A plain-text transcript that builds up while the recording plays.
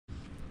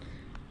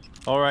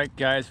All right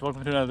guys,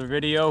 welcome to another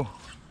video.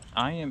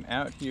 I am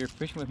out here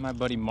fishing with my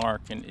buddy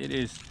Mark, and it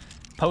is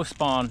post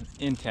spawn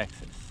in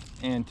Texas.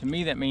 And to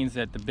me that means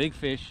that the big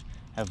fish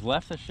have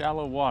left the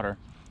shallow water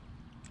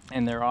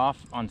and they're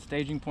off on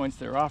staging points.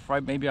 They're off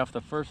right maybe off the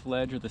first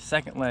ledge or the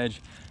second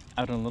ledge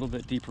out in a little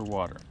bit deeper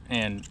water.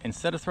 And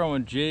instead of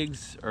throwing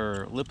jigs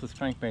or lipless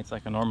crankbaits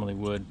like I normally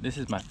would, this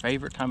is my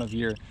favorite time of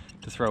year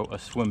to throw a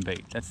swim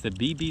bait. That's the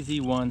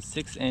BBZ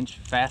 6-inch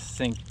fast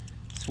sink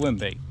swim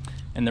bait.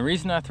 And the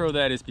reason I throw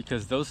that is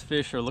because those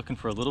fish are looking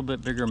for a little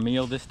bit bigger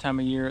meal this time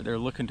of year. They're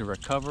looking to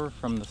recover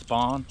from the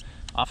spawn.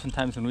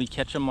 Oftentimes when we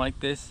catch them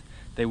like this,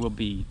 they will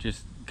be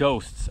just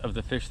ghosts of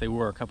the fish they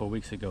were a couple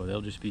weeks ago.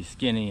 They'll just be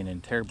skinny and in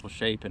terrible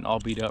shape and all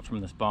beat up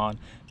from the spawn,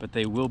 but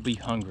they will be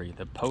hungry.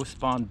 The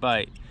post-spawn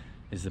bite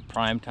is the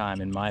prime time,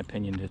 in my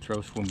opinion, to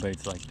throw swim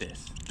baits like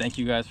this. Thank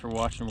you guys for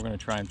watching. We're gonna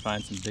try and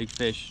find some big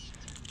fish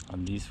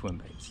on these swim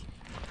baits.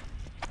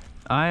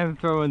 I am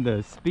throwing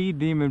the Speed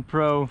Demon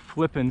Pro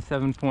Flippin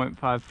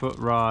 7.5 foot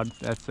rod.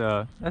 That's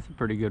a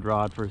pretty good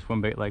rod for a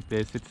swim bait like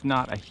this. It's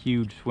not a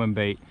huge swim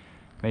bait,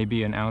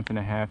 maybe 1.5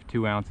 ounces,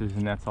 2 ounces,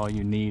 and that's all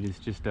you need is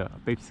just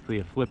basically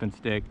a flipping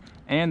stick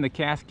and the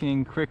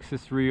KastKing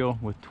Crixus reel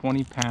with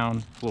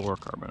 20-pound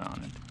fluorocarbon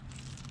on it.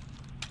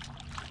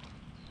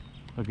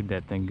 Look at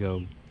that thing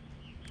go.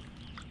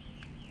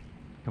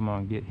 Come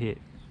on, get hit.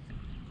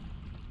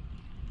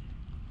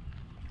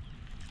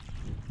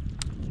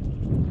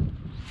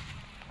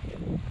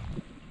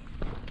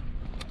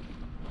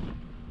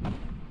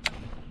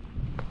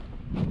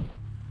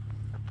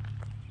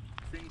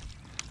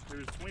 There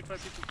was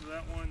 25 people for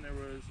that one. There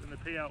was, and the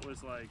payout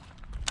was like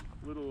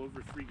a little over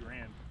 $3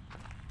 grand.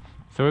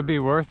 So it'd be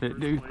worth it,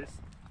 dude.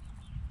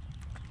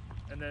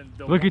 And then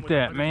the look at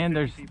that, man.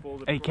 There's people,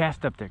 hey,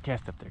 cast up there,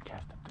 cast up there,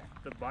 cast up there.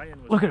 The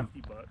buy-in was look at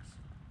 $50,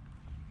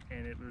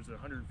 and it was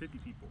 150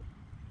 people.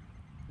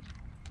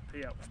 The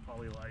payout was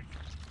probably like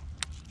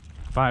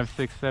 5,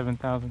 6,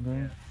 7,000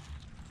 grand.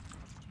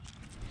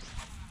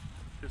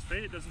 Because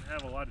Fayette doesn't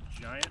have a lot of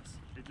giants.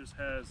 It just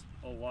has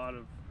a lot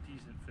of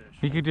decent fish.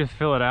 You could just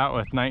fill it out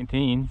with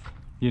 19s,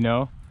 you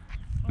know.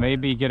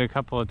 Maybe get a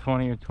couple of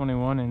 20 or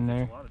 21 in there.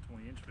 There's a lot of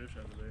 20-inch fish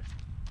out of there.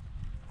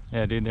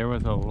 Yeah, dude, there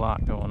was a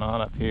lot going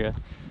on up here.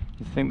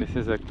 I think this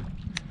is a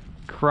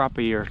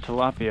crappie or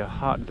tilapia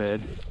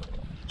hotbed.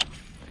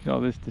 Look at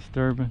all this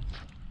disturbance.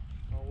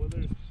 Oh, where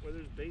there's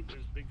bait,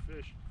 there's big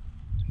fish.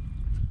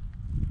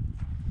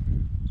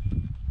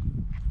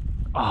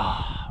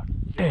 Oh,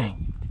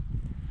 dang.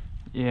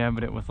 Yeah,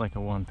 but it was like a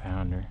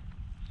 1-pounder.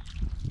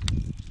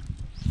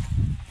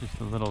 Just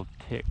a little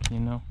tick, you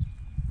know.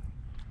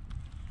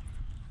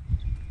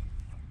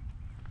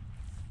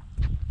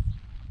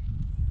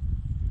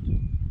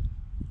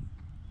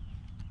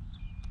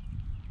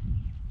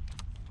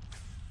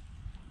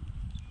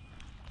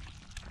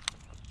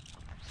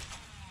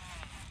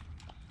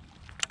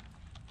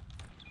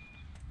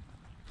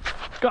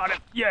 Got it.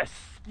 Yes,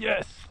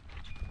 yes.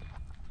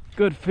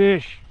 Good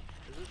fish.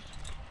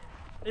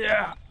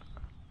 Yeah.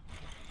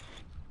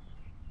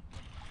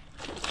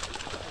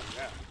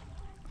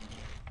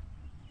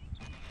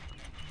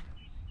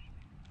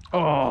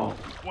 Oh,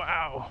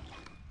 wow.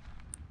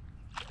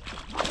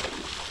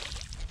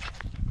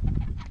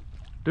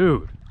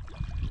 Dude.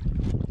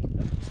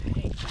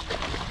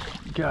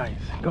 You guys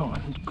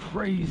going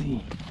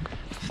crazy.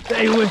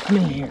 Stay with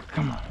me here.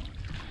 Come on.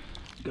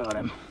 Got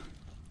him.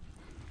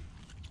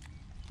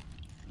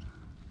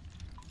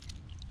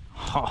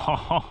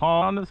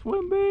 On the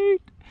swim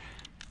bait.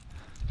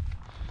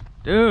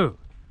 Dude.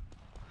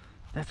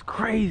 That's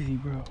crazy,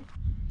 bro.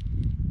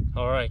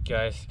 Alright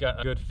guys,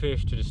 got a good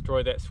fish to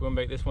destroy that swim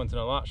bait. This one's in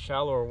a lot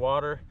shallower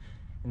water,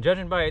 and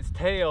judging by its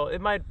tail, it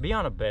might be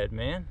on a bed,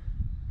 man.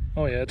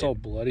 Oh yeah, it's all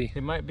bloody.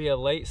 It might be a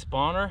late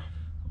spawner,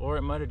 or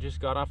it might have just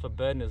got off a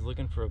bed and is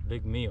looking for a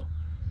big meal.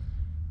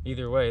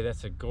 Either way,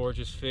 that's a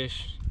gorgeous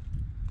fish.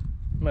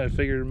 Might have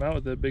figured him out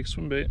with that big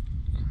swim bait.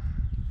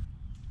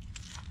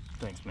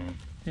 Thanks, man.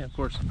 Yeah, of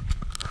course.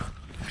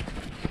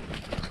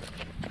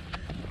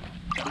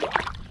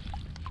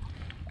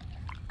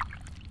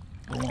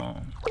 Go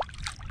on.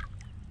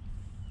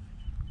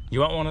 You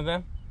want one of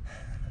them?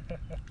 You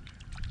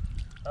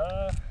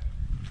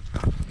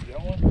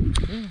got one?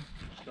 Yeah.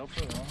 Go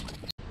for it, huh?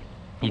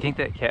 You think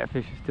that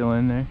catfish is still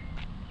in there?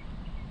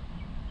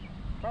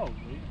 Probably.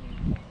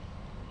 I mean,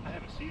 I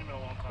haven't seen him in a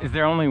long time. Is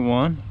there only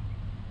one?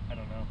 I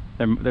don't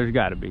know. There's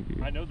got to be,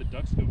 dude. I know the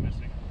ducks go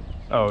missing.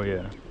 So Oh,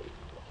 yeah.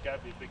 Gotta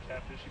be a big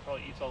catfish. He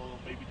probably eats all the little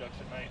baby ducks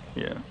at night.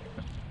 Yeah.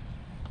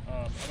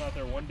 I'm out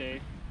there one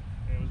day,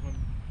 and it was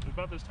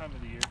about this time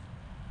of the year.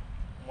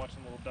 I'm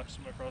watching the little ducks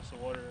swim across the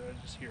water, and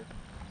I just hear.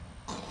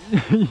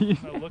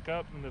 I look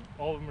up, and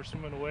all of them are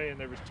swimming away, and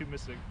there was 2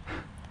 missing.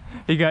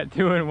 He got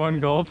 2 in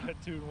one gulp?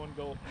 Got 2 in one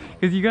gulp.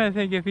 Because you gotta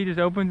think if he just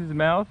opens his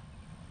mouth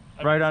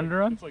right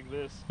under him. It's like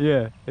this.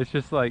 Yeah, it's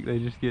just like they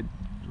just get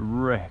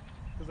wrecked.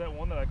 Because that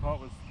one that I caught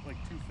was like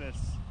 2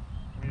 fists.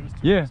 I mean, it was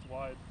 2 fists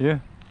wide. Yeah.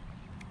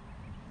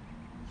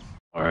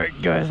 All right,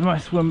 guys, my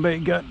swim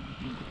bait got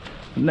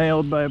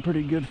nailed by a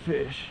pretty good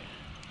fish.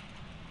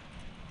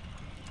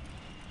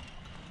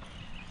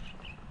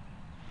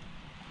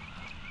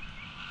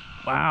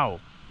 Wow.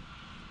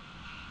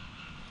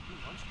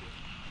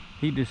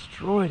 He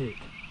destroyed it.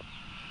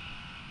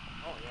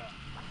 Oh yeah.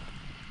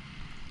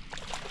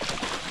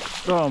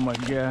 Oh my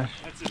gosh.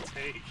 That's a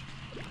take.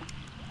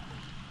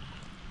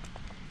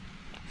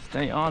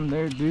 Stay on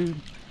there, dude.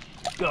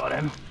 Got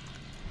him.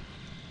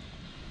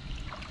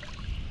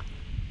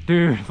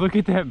 Dude, look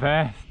at that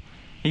bass.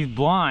 He's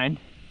blind.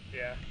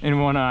 Yeah.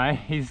 In one eye.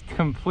 He's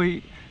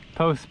complete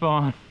post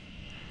spawn.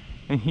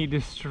 And he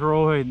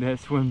destroyed that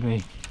swim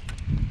bait.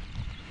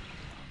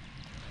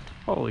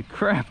 Holy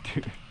crap,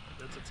 dude.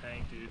 That's a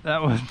tank, dude.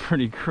 That was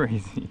pretty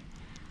crazy.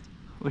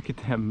 Look at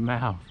that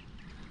mouth.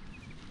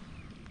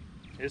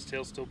 His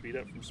tail's still beat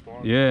up from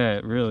spawn. Yeah,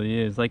 it really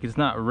is. Like, it's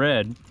not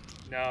red.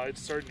 No,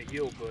 it's starting to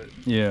heal, but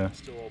yeah, it's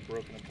still all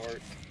broken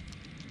apart.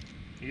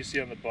 You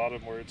see on the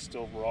bottom where it's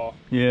still raw.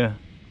 Yeah.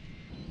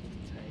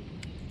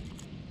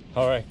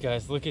 All right,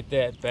 guys, look at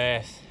that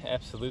bass.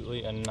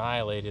 Absolutely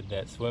annihilated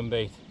that swim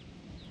bait.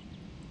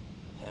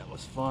 That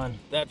was fun.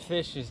 That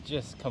fish is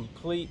just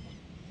complete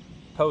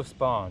post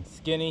spawn.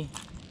 Skinny.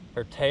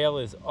 Her tail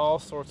is all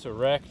sorts of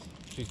wrecked.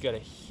 She's got a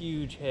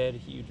huge head,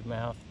 huge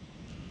mouth.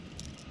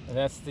 And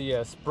that's the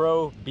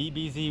Spro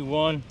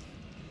BBZ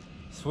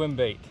swim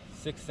bait.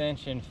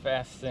 6-inch and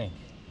fast sink.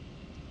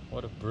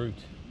 What a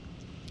brute.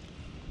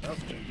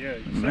 That's good. Yeah,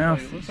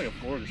 Mouth. It looks like a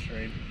Florida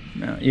strain.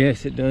 No,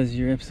 yes, it does.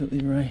 You're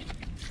absolutely right.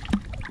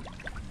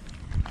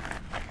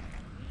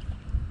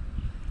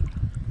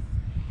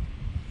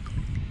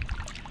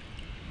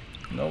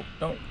 Nope,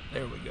 don't.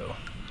 There we go.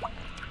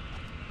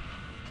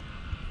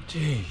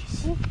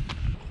 Jeez.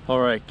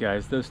 All right,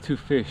 guys, those two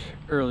fish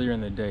earlier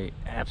in the day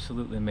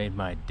absolutely made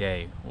my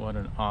day. What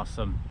an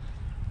awesome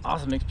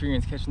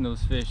experience catching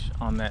those fish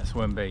on that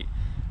swim bait.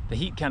 The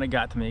heat kind of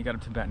got to me. It got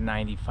up to about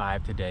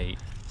 95 today.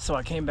 So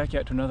I came back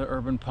out to another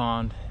urban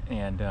pond,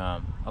 and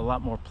a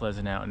lot more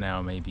pleasant out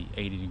now, maybe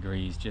 80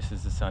 degrees just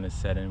as the sun is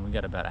setting. We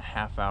got about a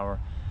half hour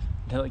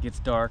until it gets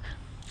dark.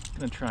 I'm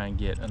gonna try and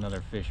get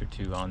another fish or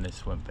two on this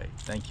swim bait.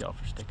 Thank y'all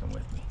for sticking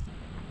with me.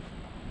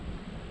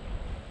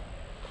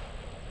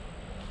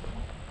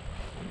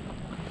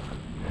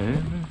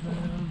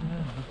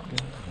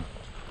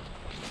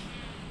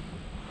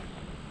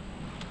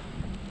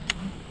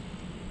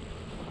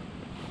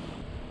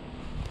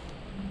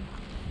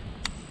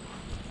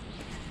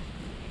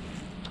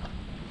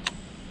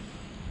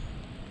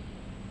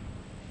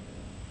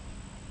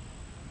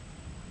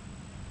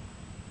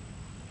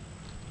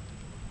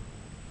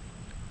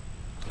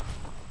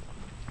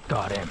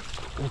 Got him.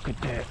 Look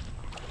at that.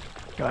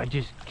 Guy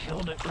just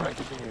killed it right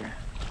there.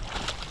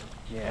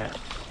 Yes.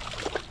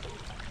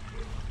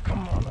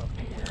 Come on up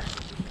here.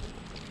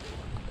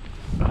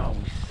 Oh,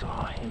 we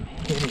saw him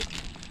hit it.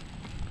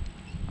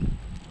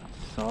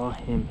 Saw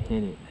him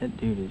hit it. That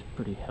dude is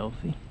pretty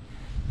healthy.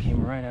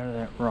 Came right out of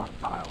that rock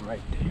pile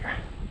right there.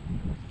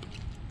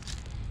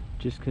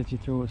 Just because you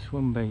throw a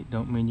swim bait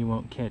don't mean you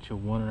won't catch a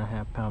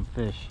 1.5 pound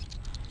fish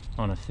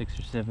on a 6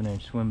 or 7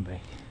 inch swim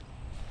bait.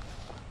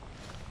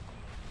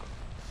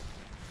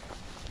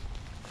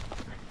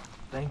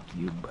 Thank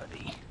you,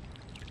 buddy.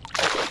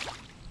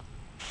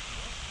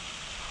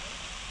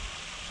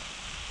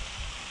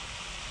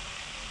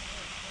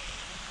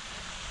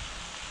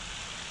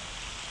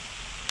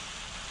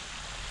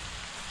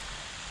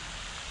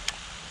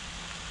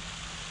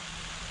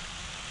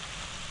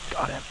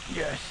 Got him.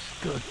 Yes,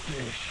 good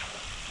fish.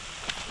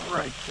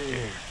 Right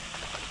there.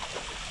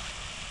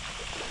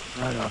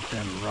 Right off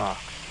them rocks.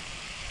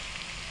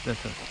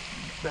 That's a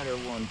better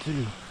one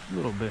too. A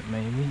little bit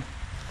maybe.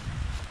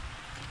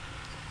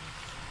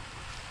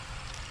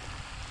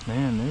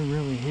 Man, they're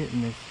really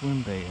hitting this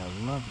swim bait.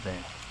 I love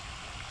that.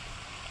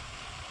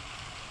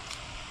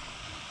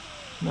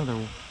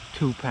 Another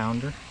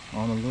 2-pounder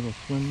on a little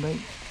swim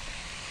bait.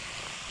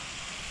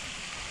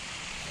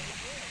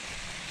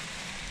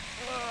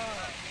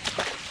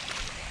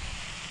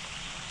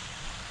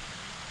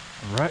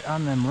 Right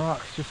on them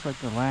rocks, just like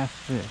the last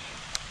fish.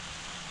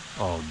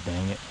 Oh,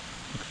 dang it.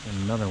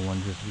 Another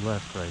one just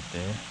left right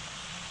there.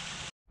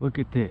 Look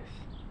at this.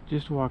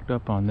 Just walked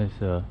up on this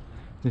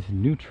this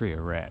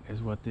nutria rat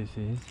is what this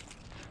is.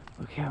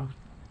 Look how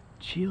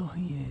chill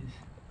he is.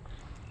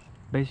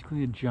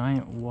 Basically a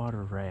giant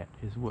water rat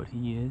is what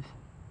he is.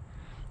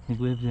 He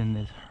lives in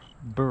this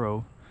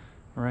burrow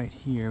right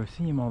here. We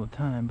see him all the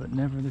time, but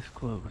never this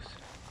close.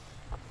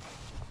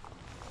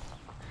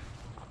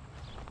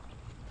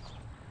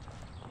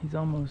 He's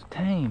almost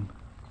tame.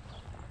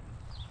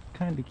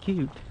 Kinda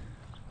cute.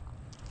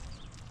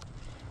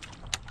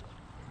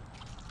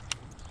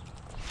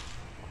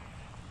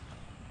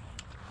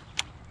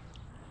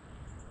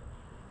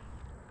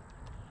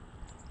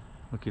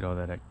 Look at all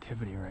that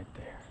activity right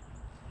there.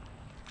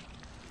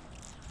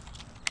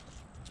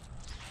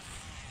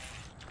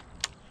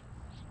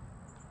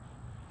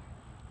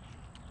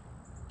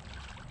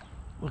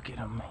 Look at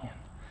them, man.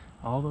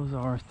 All those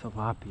are is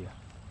tilapia.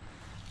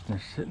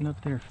 They're sitting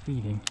up there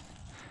feeding.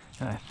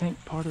 And I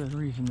think part of the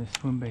reason this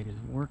swim bait is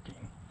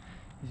working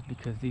is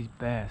because these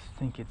bass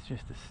think it's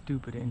just a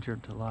stupid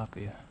injured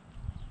tilapia.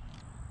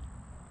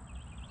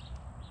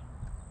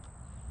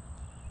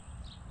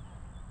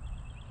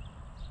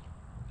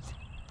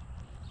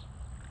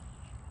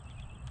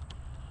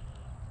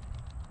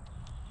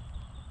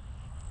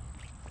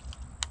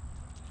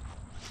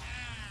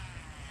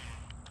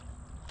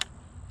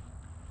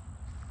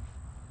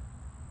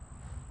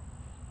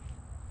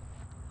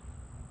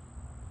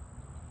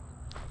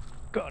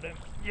 Got him.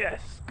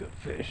 Yes, good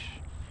fish.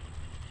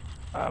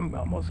 I'm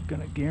almost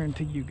gonna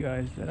guarantee you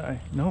guys that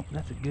nope,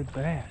 that's a good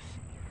bass.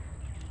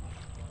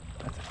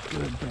 That's a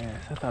good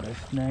bass. I thought I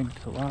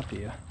snagged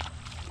tilapia.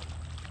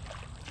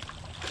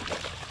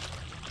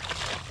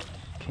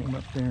 Came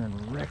up there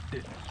and wrecked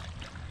it.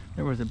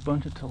 There was a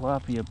bunch of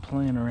tilapia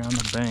playing around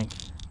the bank,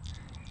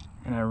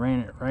 and I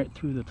ran it right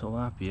through the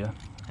tilapia,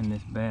 and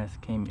this bass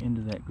came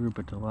into that group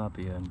of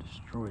tilapia and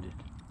destroyed it.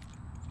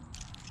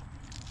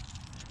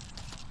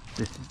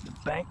 This is the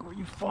bank where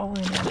you fall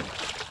in at.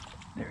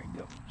 There he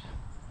goes.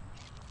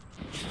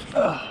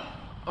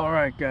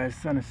 Alright guys,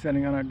 sun is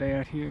setting on our day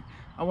out here.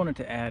 I wanted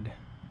to add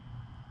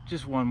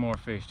just one more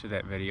fish to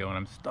that video, and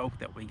I'm stoked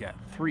that we got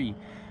 3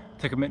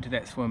 to commit to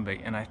that swim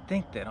bait. And I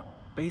think that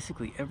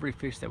basically every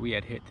fish that we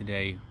had hit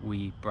today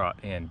we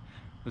brought in.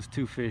 Those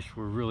 2 fish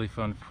were really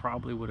fun.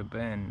 Probably would have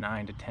been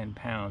 9 to 10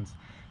 pounds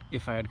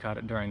if I had caught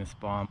it during the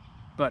spawn.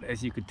 But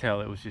as you could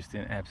tell, it was just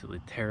in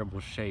absolutely terrible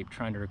shape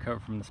trying to recover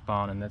from the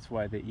spawn, and that's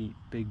why they eat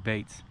big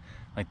baits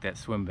like that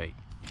swim bait.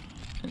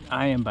 And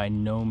I am by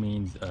no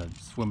means a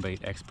swim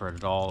bait expert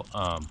at all.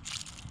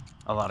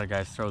 A lot of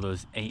guys throw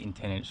those 8 and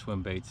 10 inch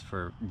swim baits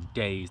for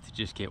days to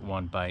just get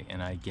one bite,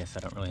 and I guess I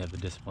don't really have the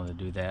discipline to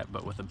do that.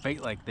 But with a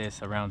bait like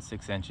this around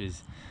 6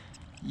 inches,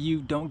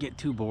 you don't get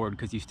too bored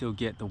because you still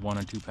get the 1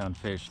 and 2 pound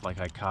fish like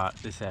I caught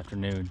this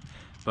afternoon.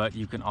 But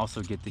you can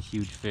also get the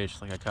huge fish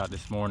like I caught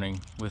this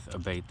morning with a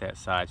bait that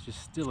size.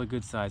 Just still a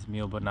good sized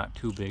meal, but not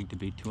too big to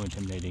be too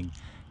intimidating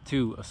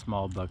to a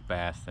small buck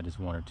bass that is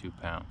 1 or 2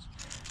 pounds.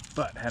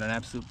 But had an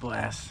absolute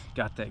blast.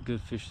 Got that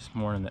good fish this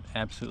morning that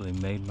absolutely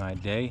made my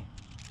day.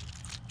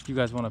 If you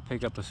guys want to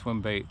pick up a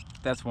swim bait,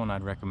 that's one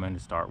I'd recommend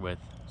to start with.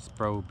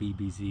 Spro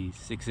BBZ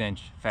 6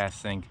 inch fast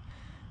sink.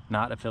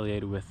 Not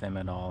affiliated with them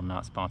at all,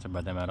 not sponsored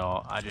by them at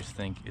all. I just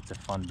think it's a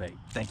fun bait.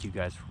 Thank you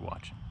guys for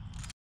watching.